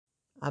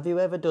Have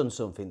you ever done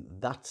something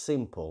that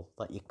simple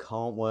that you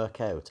can't work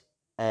out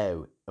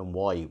how and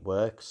why it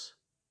works?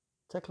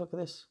 Take a look at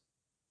this.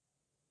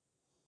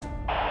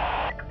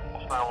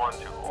 Pulse 901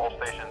 to all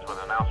stations with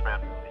an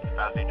announcement. The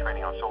FASD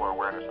training on solar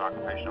awareness and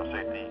occupational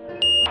safety.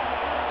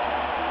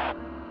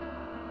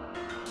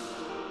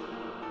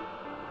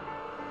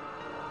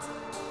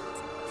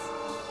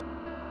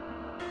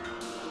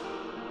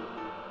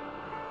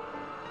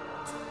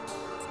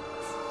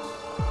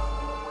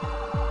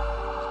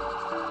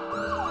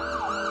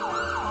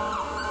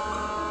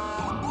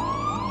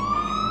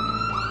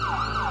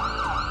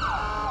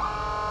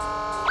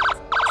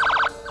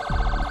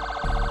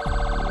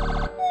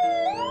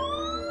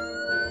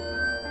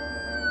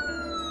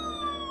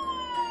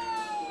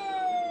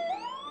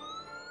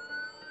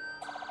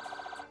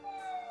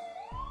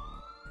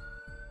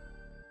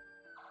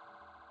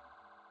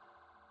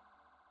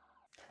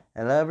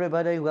 Hello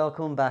everybody,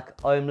 welcome back.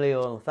 I'm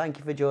Leon. Thank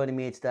you for joining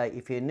me today.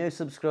 If you're a new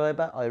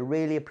subscriber, I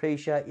really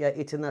appreciate you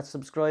hitting that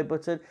subscribe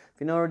button.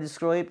 If you're not already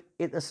subscribed,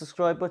 hit the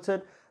subscribe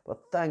button. But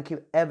thank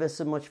you ever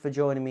so much for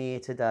joining me here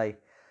today.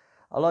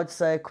 I'd like to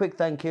say a quick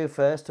thank you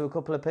first to a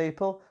couple of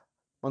people.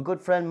 My good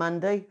friend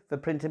Mandy for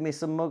printing me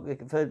some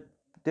for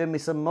doing me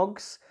some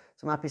mugs,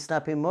 some happy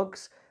snapping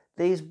mugs.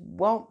 These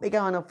won't be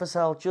going up for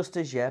sale just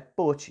as yet,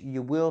 but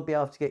you will be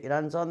able to get your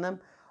hands on them.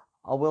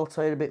 I will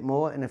tell you a bit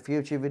more in a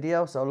future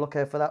video, so look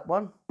out for that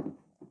one.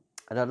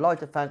 And I'd like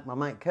to thank my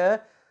mate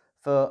Kerr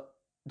for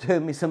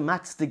doing me some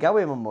mats to go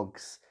in my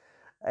mugs.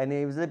 And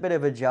it was a bit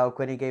of a joke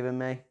when he gave them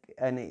me.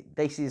 And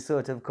this is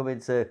sort of coming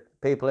to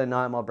people who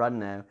know my brand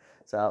now.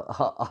 So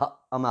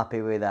I'm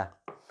happy with that.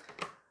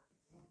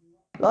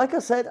 Like I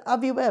said,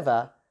 have you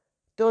ever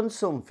done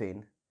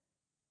something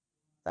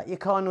that you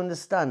can't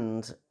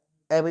understand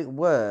how it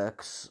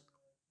works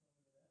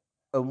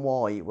and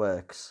why it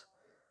works?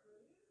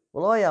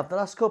 Well, I have. The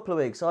last couple of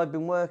weeks, I've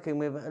been working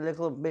with a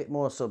little bit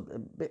more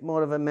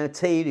of a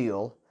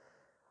material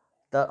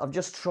that I've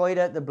just tried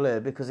out the blue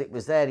because it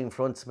was there in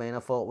front of me and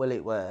I thought, will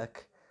it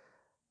work?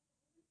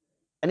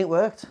 And it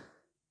worked.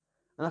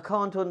 And I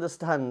can't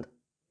understand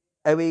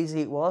how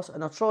easy it was.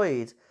 And I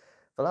tried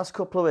the last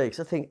couple of weeks.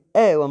 I think,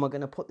 how am I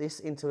going to put this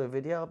into a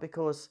video?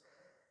 Because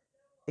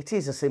it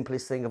is the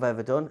simplest thing I've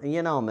ever done. And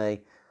you know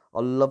me,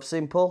 I love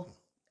simple.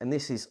 And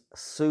this is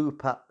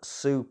super,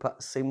 super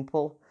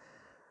simple.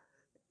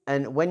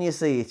 And when you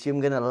see it,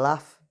 you're going to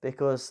laugh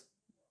because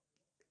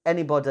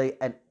anybody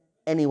and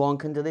anyone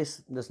can do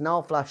this. There's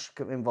no flash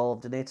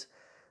involved in it.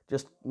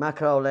 Just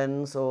macro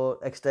lens or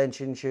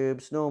extension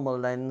tubes, normal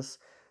lens,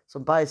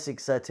 some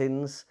basic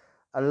settings,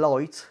 a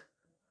light,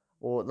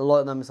 or the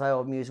light them say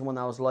I'm using one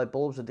of those light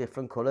bulbs with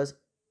different colours,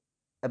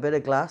 a bit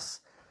of glass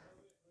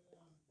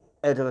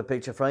out of a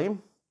picture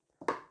frame,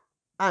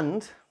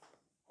 and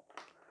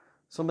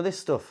some of this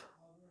stuff.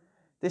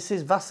 This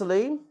is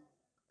Vaseline.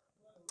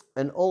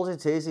 And all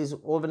it is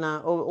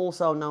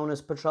also known as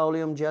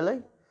petroleum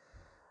jelly.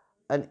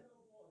 And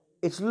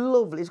it's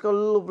lovely. It's got a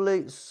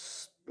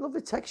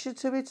lovely texture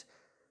to it.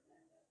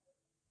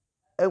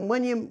 And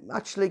when you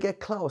actually get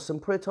close and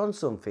put it on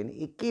something,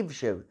 it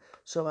gives you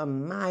some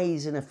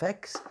amazing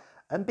effects.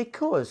 And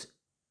because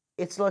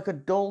it's like a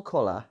dull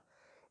colour,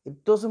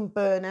 it doesn't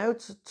burn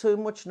out too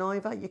much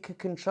neither. You can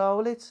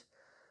control it.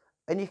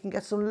 And you can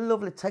get some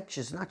lovely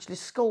textures and actually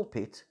sculpt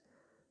it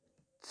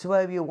to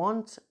wherever you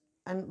want.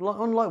 And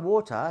unlike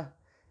water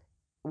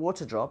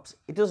drops,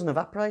 it doesn't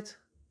evaporate,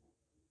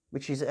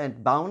 which is a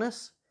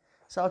bonus.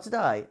 So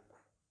today,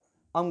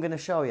 I'm going to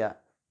show you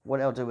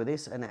what I'll do with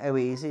this and how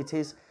easy it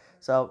is.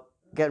 So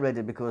get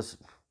ready because,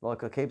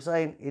 like I keep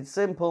saying, it's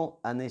simple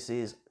and this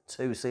is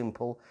too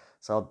simple.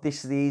 So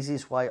this is the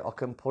easiest way I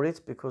can put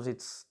it because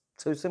it's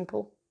too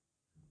simple.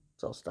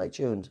 So stay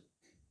tuned.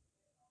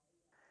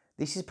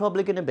 This is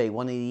probably going to be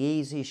one of the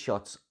easiest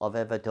shots I've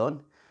ever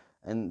done.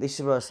 And this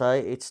is where I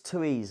say it's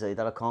too easy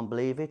that I can't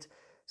believe it.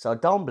 So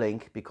don't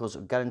blink because I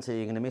guarantee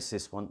you're going to miss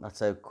this one. That's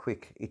how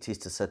quick it is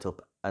to set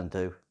up and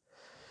do.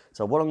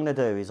 So what I'm going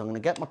to do is I'm going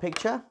to get my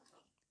picture.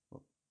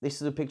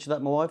 This is a picture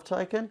that my wife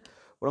taken.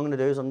 What I'm going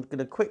to do is I'm going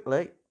to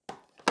quickly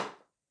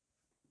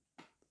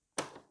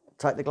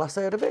take the glass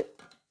out of it.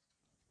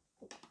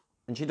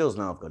 And she does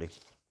know I've got it.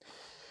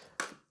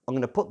 I'm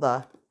going to put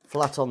that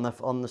flat on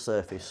the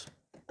surface.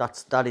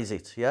 That is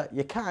it. Yeah,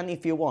 you can,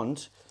 if you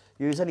want,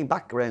 use any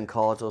background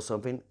cards or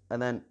something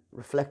and then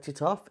reflect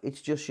it off.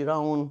 It's just your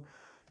own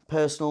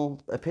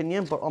personal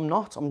opinion, but I'm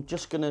not. I'm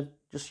just going to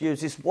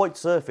use this white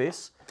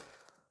surface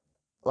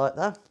like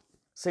that.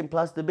 Simple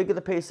as. The bigger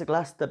the piece of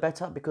glass, the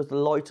better, because the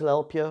light will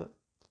help you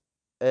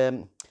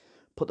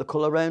put the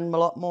colour around a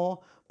lot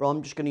more. But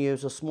I'm just going to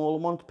use a smaller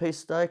one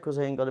piece today because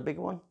I ain't got a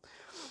bigger one.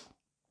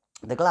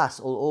 The glass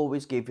will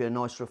always give you a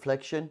nice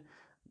reflection.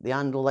 The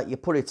angle that you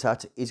put it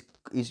at is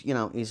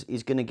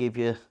going to give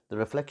you the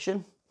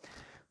reflection.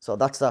 So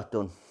that's that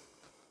done.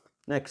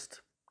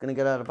 Next, I'm going to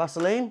get out a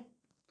Vaseline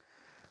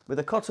with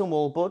a cotton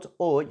wool bud,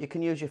 or you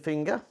can use your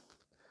finger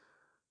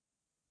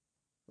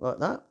like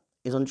that.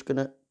 I'm just going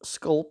to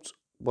sculpt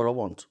what I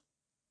want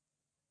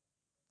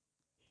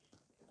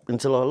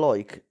until I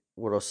like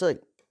what I see.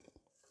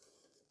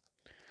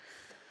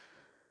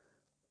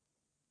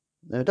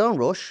 Now don't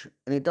rush,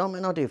 and it don't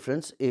make no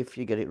difference if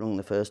you get it wrong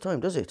the first time,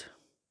 does it?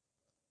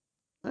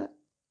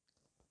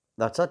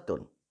 That's that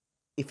done.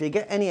 If you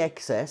get any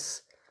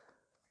excess,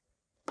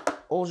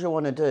 all you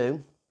want to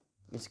do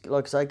is,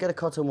 like I say, get a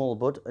cotton wool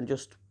bud and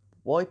just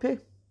wipe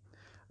it,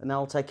 and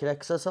that'll take your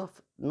excess off,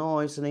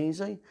 nice and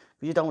easy.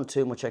 But you don't want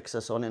too much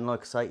excess on it, and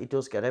like I say, it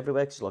does get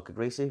everywhere because it's like a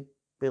greasy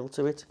feel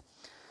to it.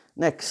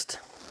 Next,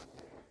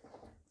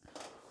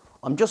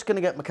 I'm just going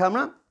to get my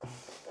camera.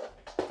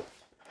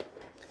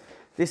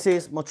 This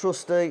is my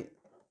trusty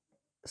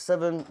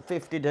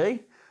 750D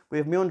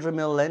with my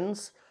 100mm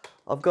lens.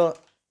 I've got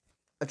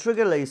a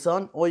trigger release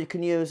on, or you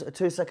can use a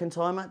 2-second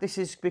timer. This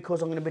is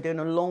because I'm going to be doing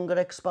a longer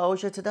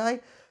exposure today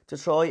to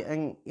try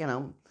and, you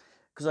know,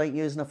 because I ain't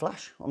using a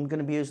flash. I'm going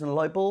to be using a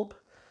light bulb.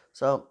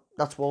 So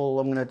that's all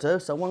I'm going to do.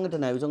 So what I'm going to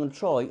do now is I'm going to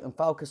try and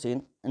focus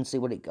in and see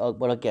what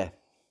I get.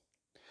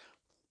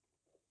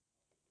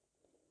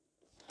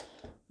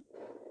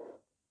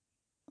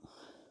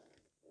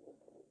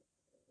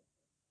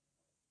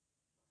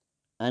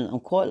 And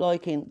I'm quite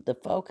liking the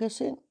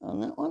focusing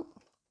on that one.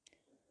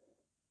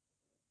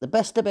 The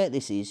best about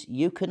this is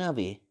you can have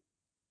it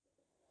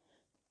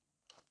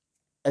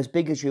as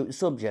big as you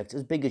subject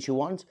as big as you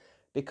want,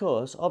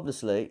 because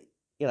obviously,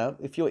 you know,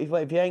 if you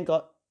ain't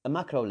got a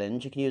macro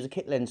lens, you can use a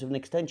kit lens with an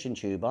extension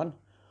tube on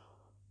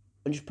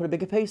and just put a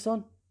bigger piece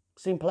on.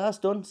 Simple as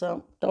done.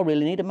 So don't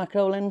really need a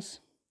macro lens.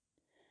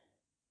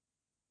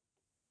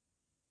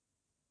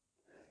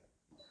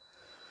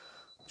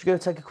 Just going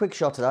to take a quick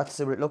shot of that to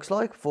see what it looks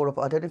like before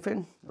I add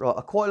anything. Right,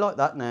 I quite like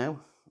that now.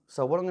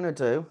 So what I'm going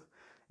to do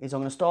is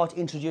I'm going to start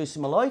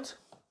introducing my light.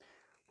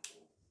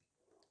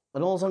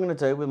 And all I'm going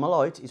to do with my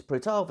light is put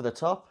it over the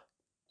top,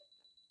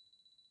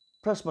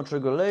 press my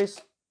trigger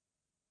release,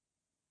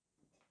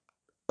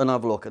 and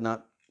have a look at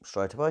that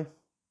straight away.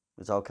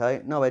 It's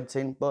okay, no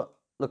editing, but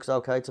looks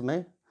okay to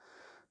me.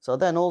 So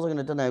then all I'm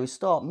going to do now is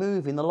start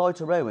moving the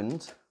light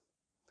around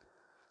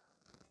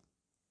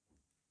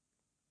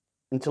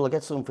until I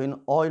get something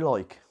I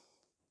like.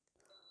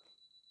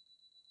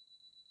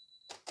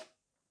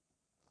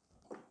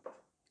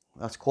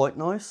 That's quite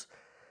nice.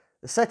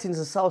 The settings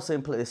are so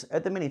simple.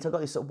 At the minute I've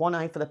got this at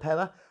 1A for the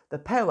power. The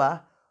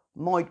power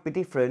might be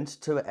different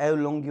to how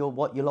long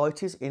what your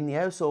light is in the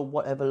house or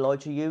whatever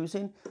light you're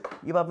using.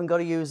 You haven't got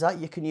to use that.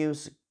 You can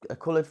use a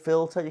coloured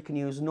filter, you can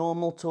use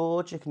normal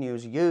torch, you can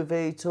use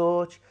UV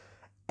torch,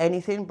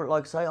 anything. But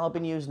like I say, I've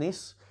been using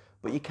this.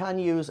 But you can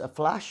use a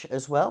flash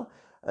as well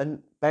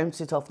and bounce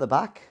it off the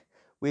back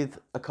with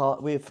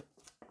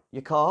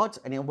your card,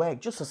 and it'll work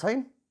just the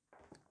same.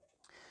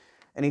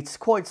 And it's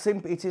quite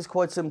simple. It is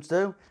quite simple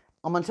to do.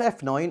 I'm on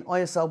F9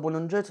 ISO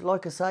 100.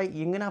 Like I say,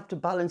 you're going to have to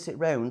balance it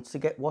round to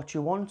get what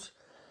you want.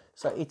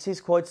 So it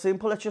is quite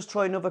simple. Let's just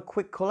try another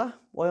quick colour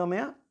while I'm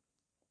here.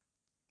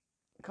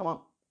 Come on,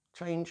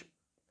 change.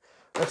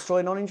 Let's try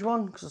an orange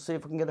one, because I'll see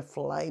if I can get a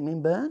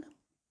flaming burn.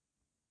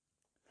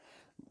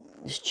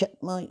 Just check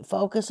my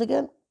focus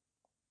again.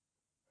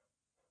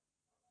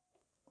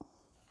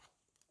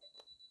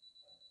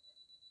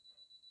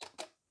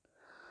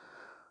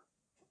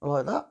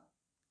 Like that.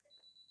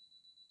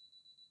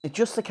 It's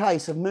just a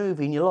case of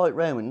moving your light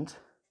round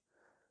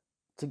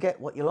to get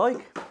what you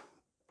like.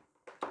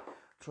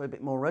 Try a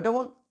bit more redder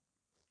one.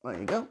 There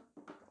you go.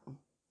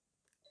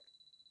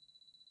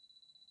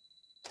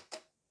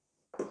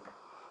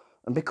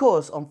 And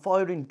because I'm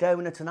firing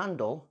down at an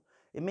handle,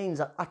 it means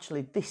that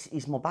actually this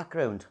is my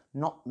background,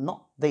 not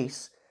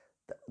this.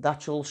 The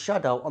actual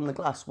shadow on the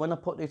glass, when I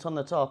put it on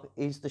the top,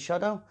 is the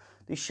shadow.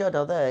 This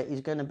shadow there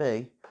is going to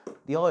be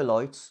the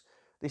highlights.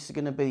 This is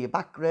going to be your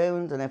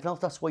background and everything else.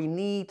 That's why you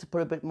need to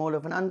put a bit more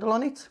of an handle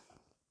on it.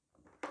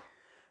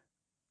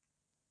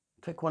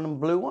 Take one and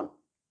blue one.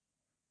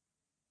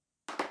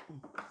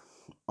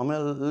 I'm in a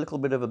little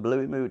bit of a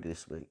bluey mood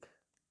this week.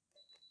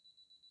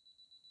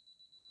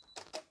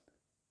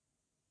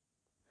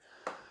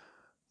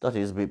 That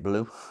is a bit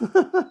blue.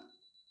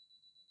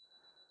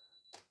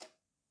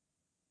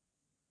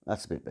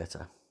 That's a bit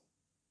better.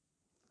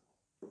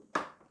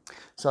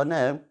 So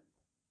now,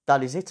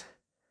 that is it.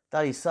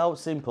 That is so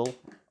simple.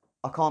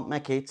 I can't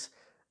make it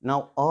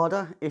no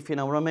harder, if you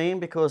know what I mean,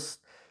 because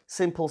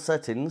simple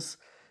settings,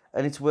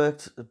 and it's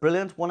worked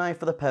brilliant. 1A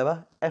for the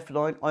power,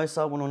 F9,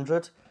 ISO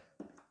 100,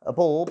 a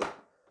bulb,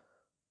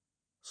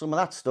 some of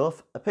that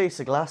stuff, a piece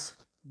of glass,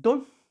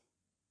 done.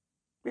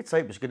 Did say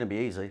it was going to be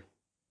easy.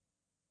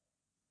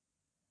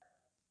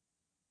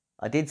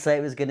 I did say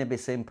it was going to be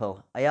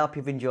simple. I hope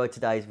you've enjoyed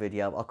today's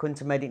video. I couldn't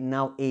have made it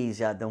no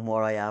easier than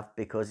what I have,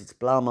 because it's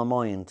blown my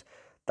mind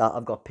that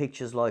I've got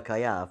pictures like I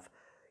have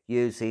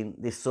using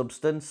this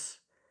substance,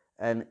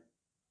 and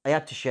I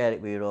had to share it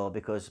with you all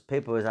because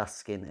people was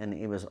asking and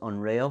it was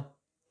unreal.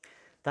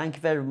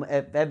 Thank you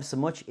ever so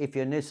much. If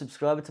you're a new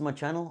subscriber to my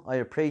channel, I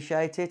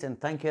appreciate it, and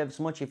thank you ever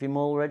so much if you're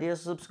already a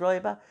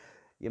subscriber.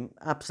 You're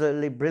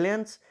absolutely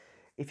brilliant.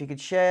 If you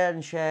could share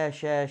and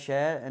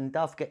share, and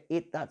don't forget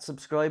hit that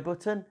subscribe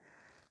button,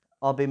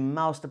 I'll be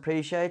most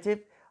appreciative.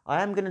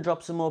 I am going to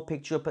drop some more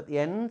pictures up at the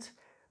end,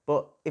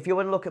 but if you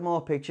want to look at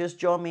more pictures,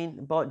 join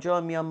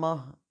me on my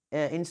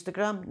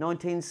Instagram,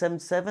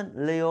 1977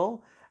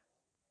 Leo,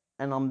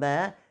 and I'm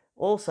there.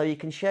 Also, you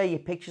can share your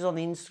pictures on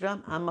the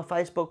Instagram and my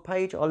Facebook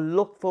page. I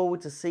look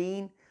forward to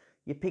seeing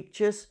your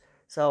pictures.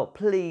 So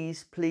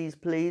please, please,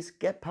 please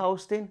get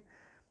posting.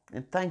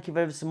 And thank you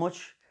very so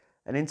much.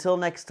 And until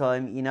next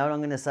time, you know what I'm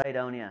going to say,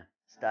 don't you?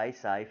 Stay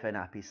safe and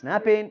happy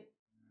snapping.